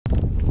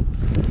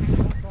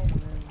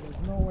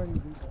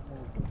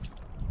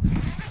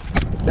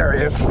There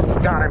he is.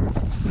 Got him.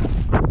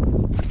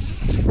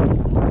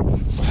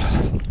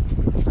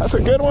 That's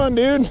a good one,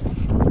 dude.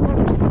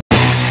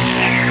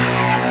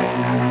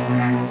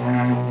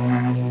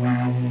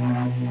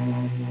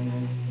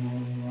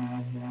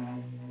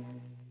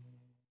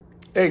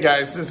 Hey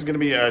guys, this is going to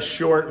be a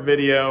short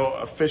video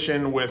of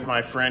fishing with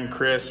my friend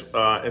Chris.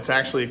 It's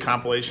actually a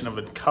compilation of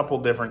a couple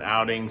different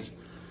outings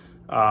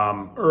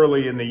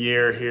early in the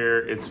year here.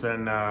 It's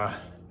been,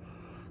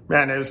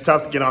 man, it was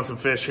tough to get on some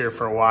fish here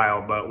for a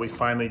while, but we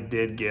finally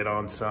did get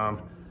on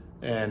some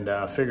and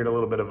figured a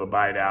little bit of a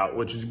bite out,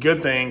 which is a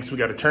good thing. So we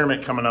got a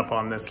tournament coming up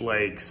on this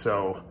lake.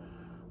 So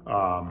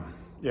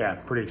yeah,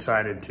 pretty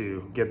excited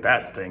to get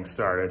that thing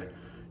started,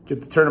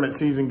 get the tournament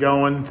season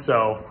going.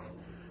 So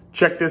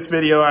check this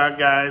video out,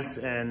 guys,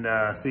 and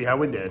see how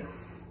we did.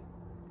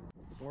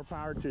 More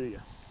power to you.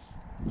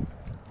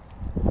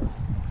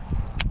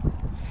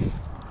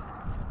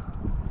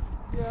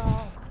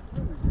 Yeah.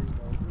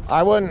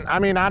 I wouldn't, I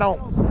mean, I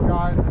don't.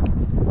 Guys,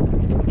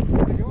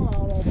 they go out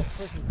all the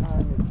freaking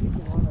time and keep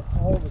them on it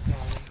all the time.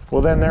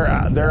 Well, then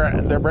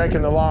they're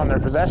breaking the law in their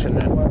possession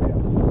then. But, yeah.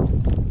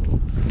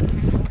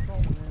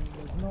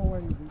 There's no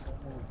way you beat that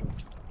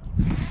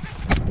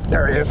movie.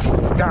 There he is.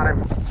 Got him.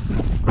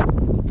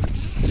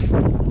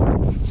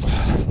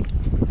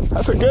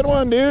 That's a good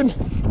one, dude.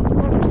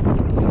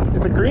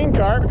 It's a green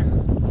carp.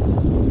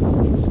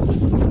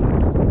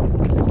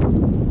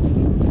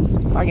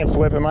 I can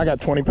flip him. I got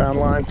 20-pound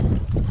line.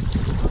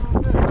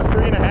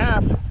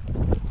 3.5.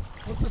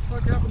 What the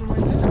fuck happened to my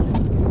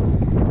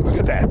net? Look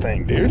at that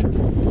thing, dude.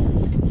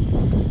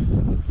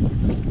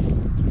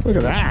 Look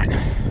at that.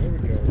 There we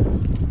go.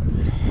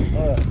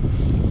 All right.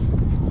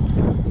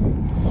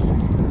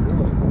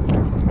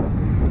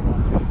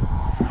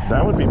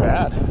 That would be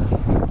bad.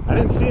 I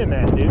didn't see a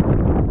net, dude.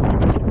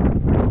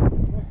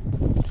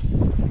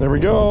 There we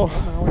go.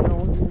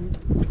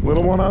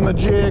 Little one on the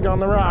jig on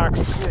the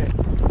rocks.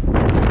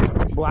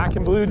 Black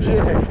and blue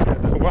jig.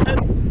 What?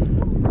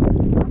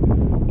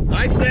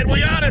 I said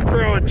we ought to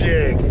throw a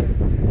jig.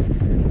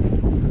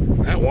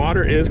 That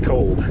water is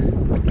cold.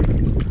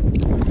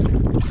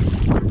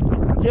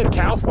 He had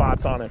cow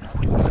spots on it.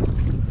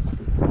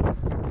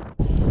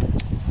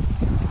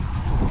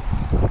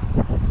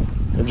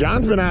 And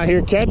John's been out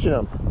here catching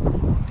them.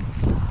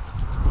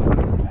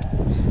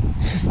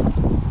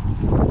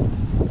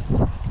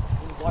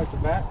 Like the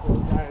back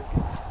guys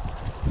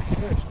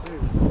fish too.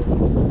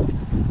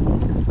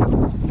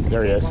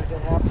 There he is.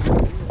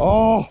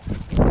 Oh,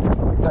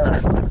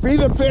 there. Be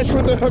the fish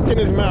with the hook in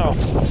his mouth.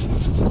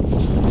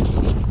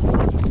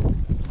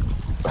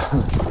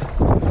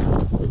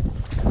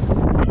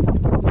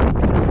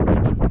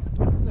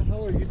 What the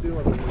hell are you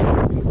doing?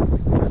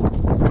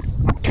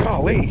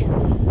 Golly,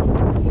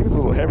 he was a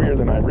little heavier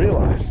than I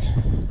realized.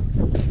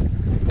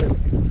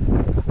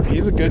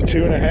 He's a good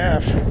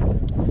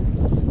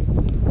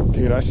 2.5.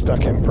 Dude, I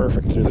stuck him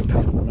perfect through the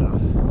top of the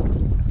mouth.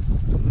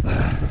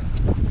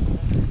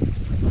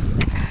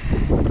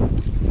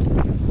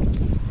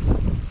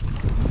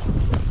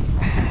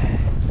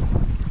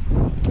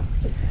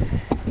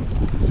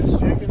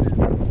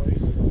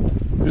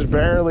 Just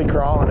barely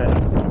crawling it.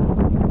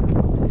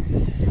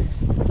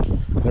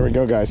 There we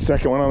go, guys.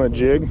 Second one on the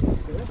jig.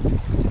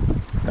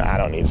 Nah, I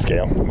don't need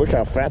scale. Look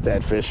how fat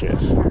that fish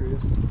is.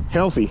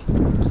 Healthy.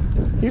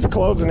 He's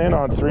closing in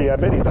on 3. I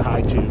bet he's a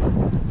high 2.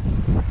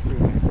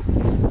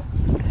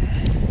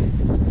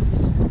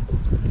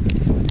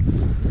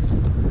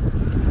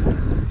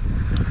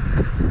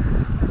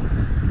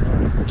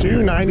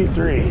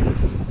 293.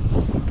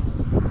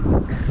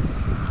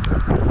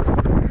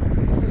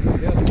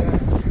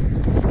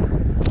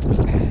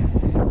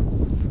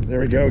 There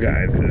we go,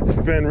 guys. It's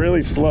been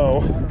really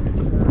slow.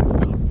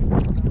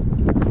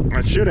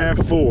 I should have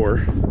 4.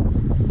 I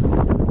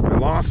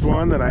lost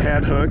one that I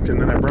had hooked,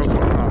 and then I broke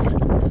one off.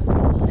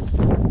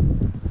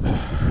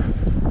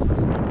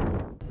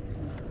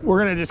 We're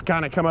gonna just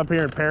kind of come up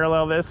here and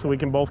parallel this so we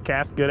can both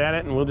cast good at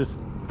it, and we'll just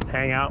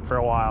hang out for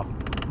a while.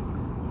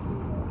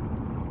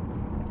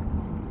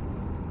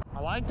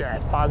 I like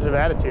that positive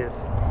attitude.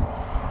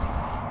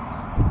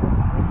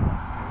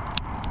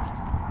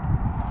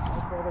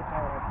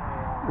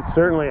 It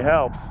certainly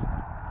helps.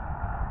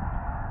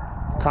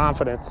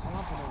 Confidence.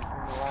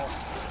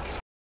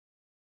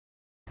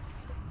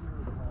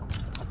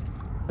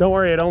 Don't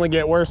worry, it only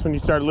gets worse when you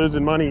start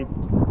losing money.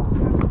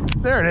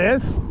 There it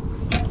is.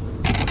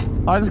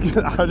 I was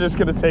just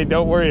gonna say,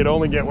 don't worry, it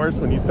only gets worse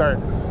when you start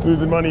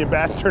losing money in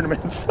bass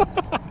tournaments.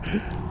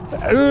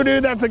 Ooh,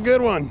 dude, that's a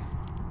good one.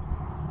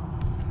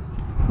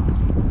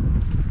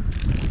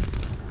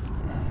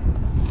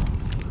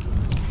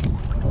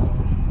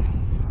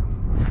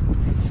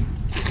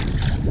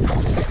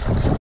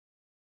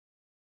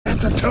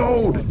 That's a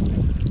toad.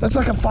 That's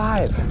like a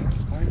 5.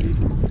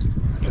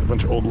 Got a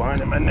bunch of old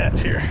line in my net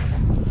here.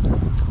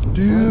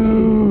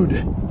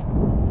 Dude.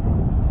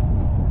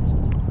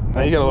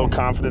 Now you got a little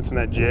confidence in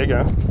that jig,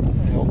 huh?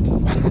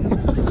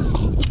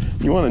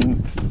 You want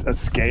a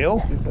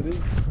scale? Yes, I do.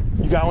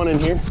 You got one in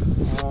here? I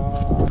mean, I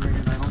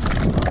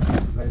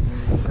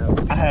don't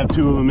know. I have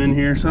two of them in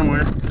here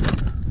somewhere.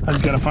 I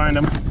just gotta find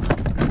them.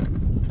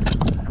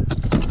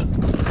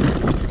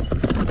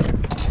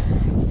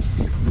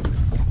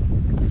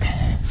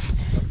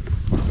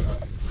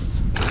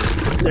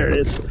 There it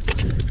is.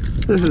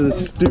 This is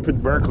a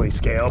stupid Berkeley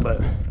scale,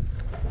 but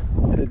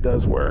it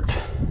does work.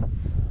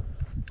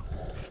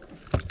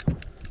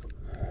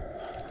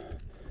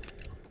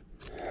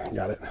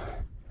 Got it.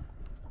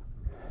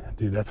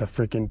 Dude, that's a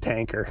freaking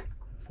tanker.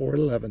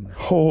 411.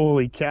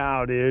 Holy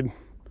cow, dude.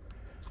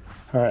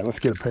 All right, let's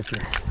get a picture.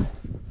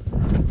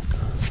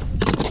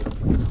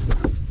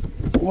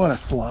 What a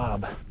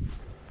slob.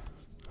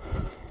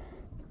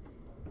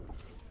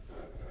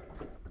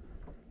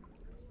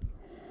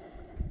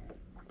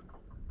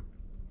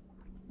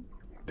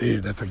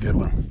 Dude, that's a good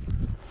one.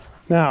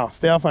 Now,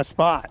 stay off my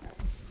spot.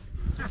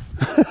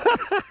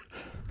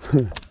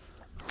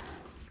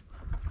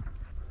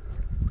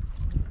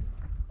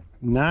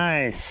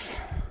 Nice.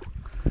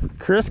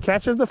 Chris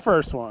catches the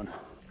first one.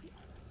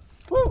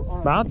 Woo!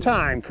 About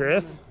time,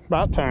 Chris.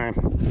 About time.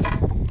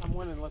 I'm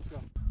winning, let's go.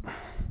 I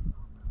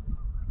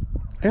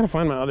gotta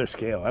find my other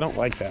scale. I don't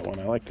like that one.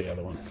 I like the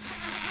other one.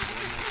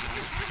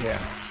 Yeah.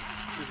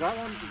 Is that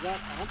one, is that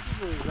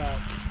ounces or is that?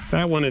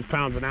 That one is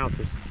pounds and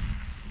ounces.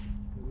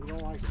 You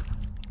don't like it?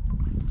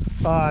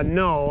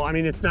 No, I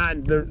mean, it's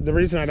not, the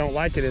reason I don't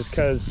like it is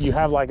because you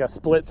have like a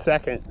split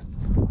second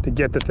to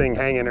get the thing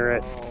hanging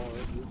or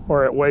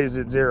it weighs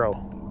at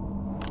 0.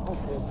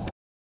 Okay.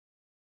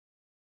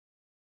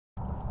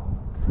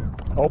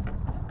 Oh.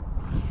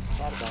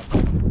 Thought about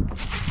that.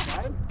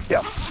 Got him?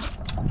 Yep.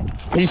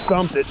 He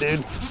thumped it,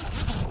 dude.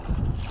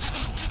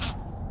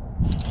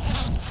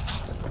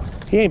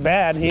 He ain't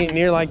bad. He ain't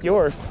near like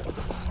yours.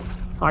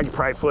 I could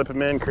probably flip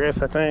him in,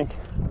 Chris, I think.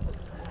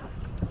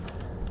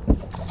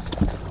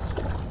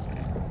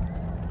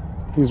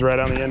 He's right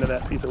on the end of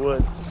that piece of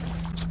wood.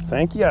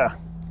 Thank ya.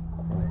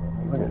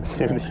 Look at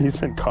him. He's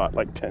been caught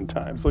like 10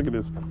 times. Look at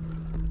his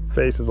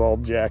face is all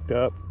jacked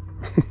up.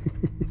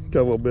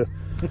 Got a little bit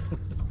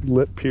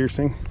lip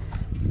piercing.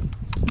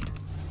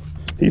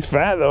 He's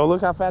fat though. Look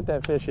how fat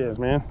that fish is,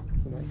 man.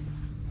 It's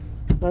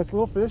a nice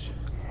little fish.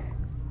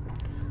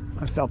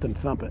 I felt him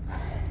thump it.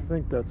 I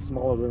think that's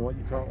smaller than what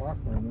you caught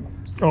last time,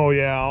 though. Oh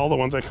yeah, all the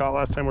ones I caught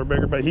last time were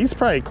bigger, but he's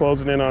probably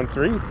closing in on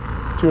 3, 2.5.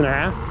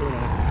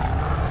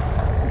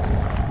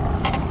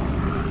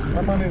 2.5.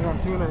 My money's on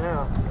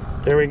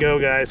 2.5. There we go,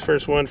 guys.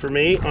 First one for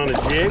me on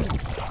a jig.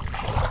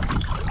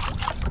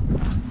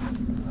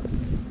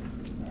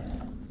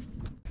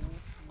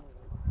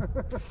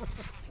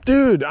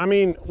 Dude, I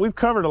mean, we've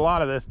covered a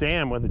lot of this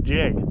dam with a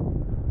jig.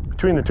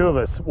 Between the two of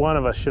us, one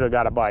of us should have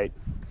got a bite.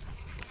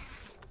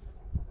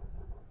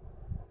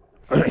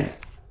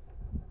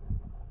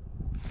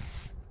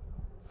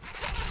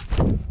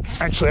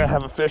 Actually, I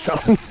have a fish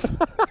on.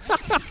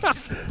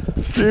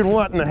 Dude,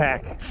 what in the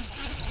heck?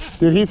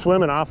 Dude, he's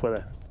swimming off with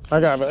it. I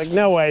got like,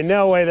 no way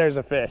there's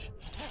a fish.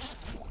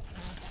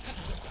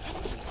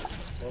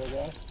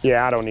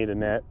 Yeah, I don't need a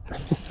net.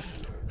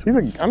 He's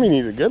a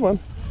good one.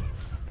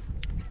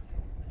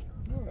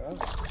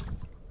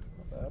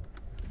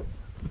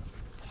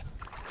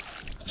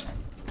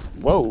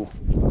 Whoa.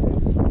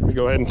 We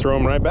go ahead and throw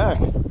him right back.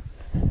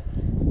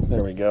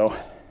 There we go.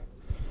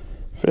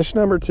 Fish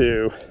number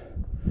 2.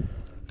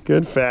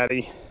 Good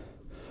fatty.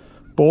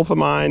 Both of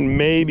mine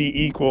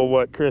maybe equal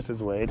what Chris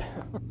has weighed.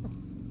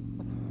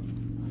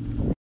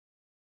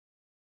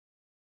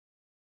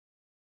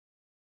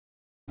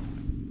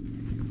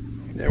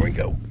 There we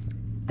go.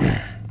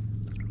 I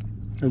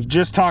was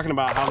just talking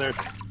about how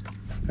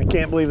I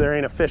can't believe there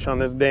ain't a fish on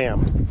this dam.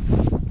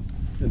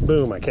 And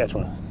boom, I catch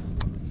one.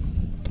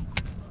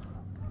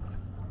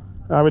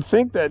 I would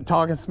think that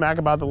talking smack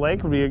about the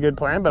lake would be a good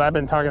plan, but I've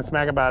been talking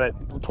smack about it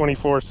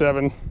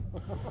 24/7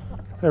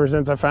 ever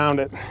since I found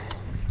it.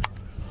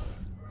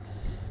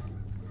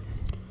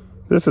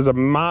 This is a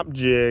mop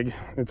jig.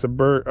 It's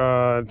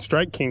a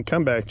Strike King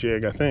comeback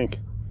jig, I think.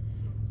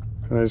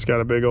 And I just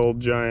got a big old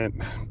giant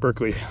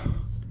Berkeley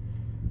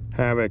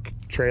Havoc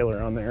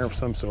trailer on there of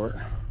some sort.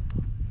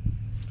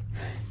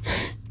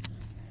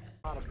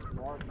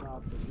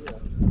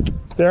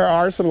 There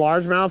are some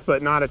largemouth,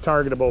 but not a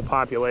targetable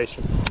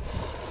population.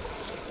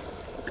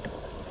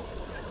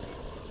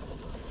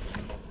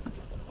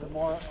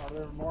 Are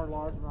there more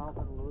largemouth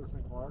than Lewis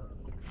and Clark?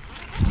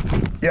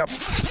 Yep.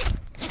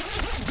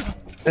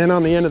 And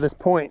on the end of this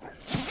point.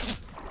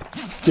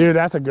 Dude,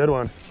 that's a good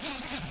one.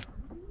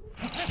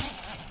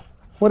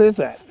 What is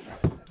that?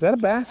 Is that a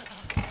bass?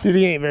 Dude,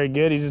 he ain't very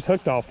good. He's just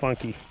hooked all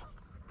funky.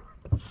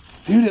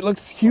 Dude, it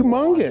looks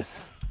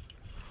humongous.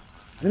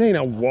 It ain't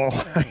a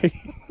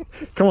walleye.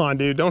 Come on,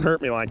 dude. Don't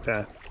hurt me like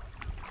that.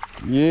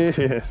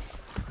 Yes.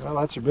 Well,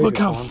 that's your biggest Look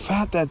how one.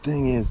 fat that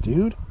thing is,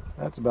 dude.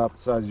 That's about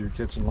the size of your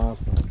kitchen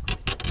last time.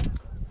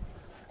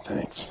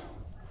 Thanks.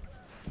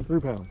 3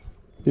 pounds.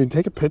 Dude,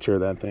 take a picture of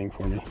that thing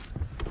for me.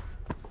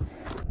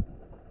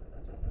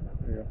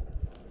 There you go.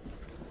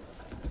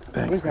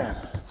 Thanks, 3 man.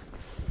 pounds.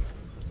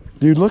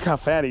 Dude, look how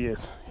fat he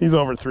is. He's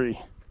over 3.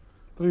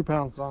 3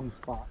 pounds on the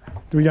spot.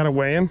 Do we gotta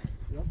weigh him?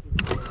 Yep.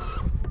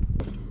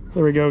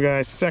 There we go,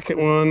 guys. Second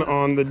one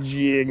on the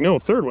jig. No,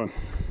 third one.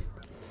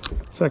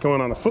 Second one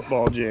on the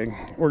football jig.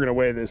 We're gonna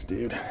weigh this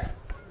dude.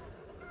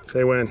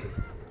 Say when.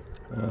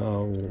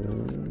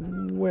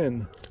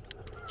 When?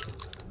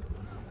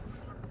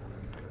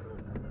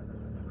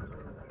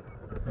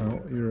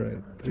 Oh, you're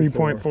right.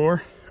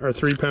 3.4 or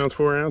 3 pounds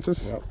 4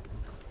 ounces. Yep.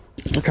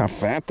 Look how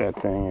fat that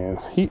thing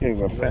is. He is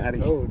a fatty.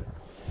 Toad.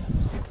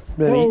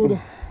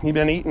 He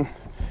been eating.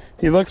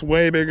 He looks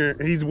way bigger.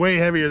 He's way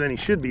heavier than he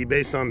should be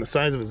based on the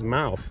size of his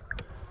mouth.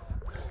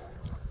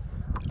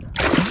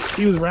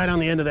 He was right on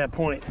the end of that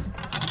point.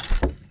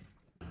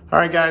 All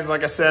right, guys,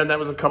 like I said, that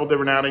was a couple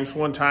different outings.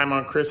 One time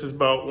on Chris's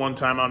boat, one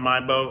time on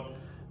my boat.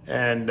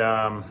 And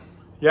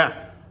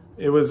yeah,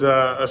 it was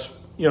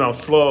you know,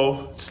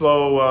 slow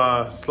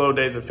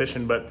days of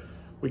fishing, but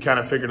we kind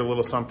of figured a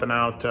little something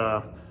out.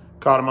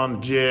 Caught him on the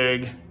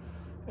jig,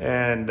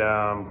 and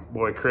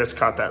boy, Chris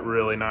caught that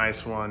really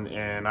nice one,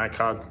 and I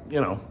caught,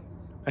 you know,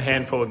 a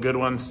handful of good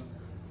ones,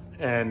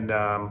 and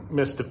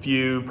missed a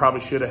few. Probably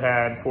should have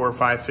had 4 or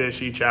 5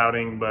 fish each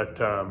outing, but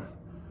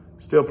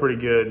still pretty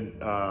good.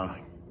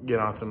 Get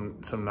on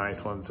some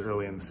nice ones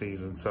early in the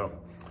season. So,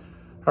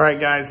 all right,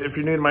 guys, if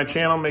you're new to my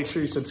channel, make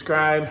sure you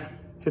subscribe.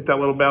 Hit that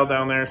little bell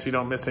down there so you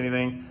don't miss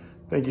anything.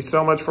 Thank you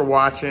so much for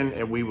watching,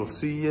 and we will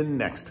see you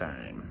next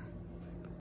time.